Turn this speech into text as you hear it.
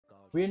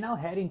We are now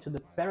heading to the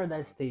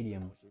Paradise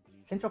Stadium.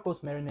 Central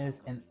Coast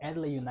Mariners and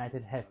Adelaide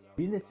United have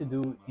business to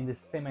do in the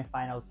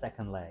semi-final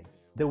second leg.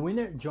 The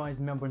winner joins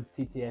Melbourne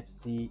City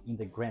FC in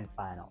the grand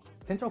final.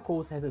 Central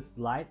Coast has a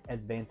slight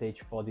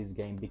advantage for this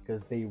game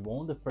because they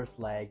won the first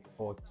leg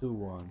for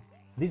 2-1.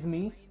 This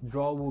means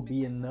draw will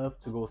be enough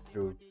to go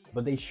through,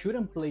 but they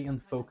shouldn't play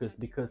unfocused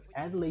because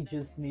Adelaide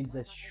just needs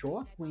a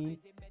short win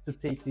to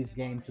take this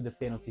game to the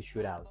penalty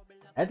shootout.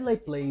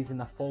 Adelaide plays in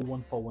a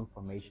 4-1-4-1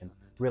 formation,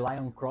 rely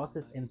on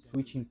crosses and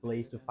switching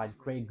plays to find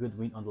Craig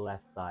Goodwin on the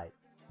left side.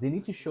 They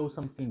need to show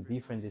something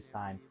different this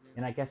time,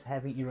 and I guess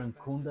having Iran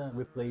Kunda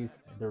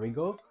replace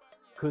Dorigo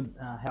could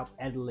help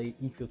Adelaide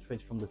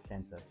infiltrate from the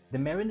center. The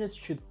Mariners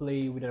should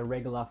play with a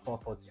regular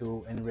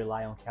 4-4-2 and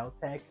rely on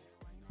Caltech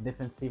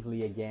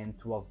defensively again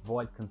to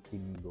avoid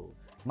conceding goals.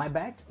 My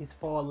bet is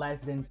for less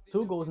than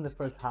 2 goals in the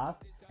first half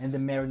and the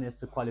Mariners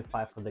to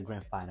qualify for the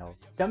grand final.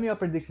 Tell me your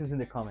predictions in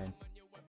the comments.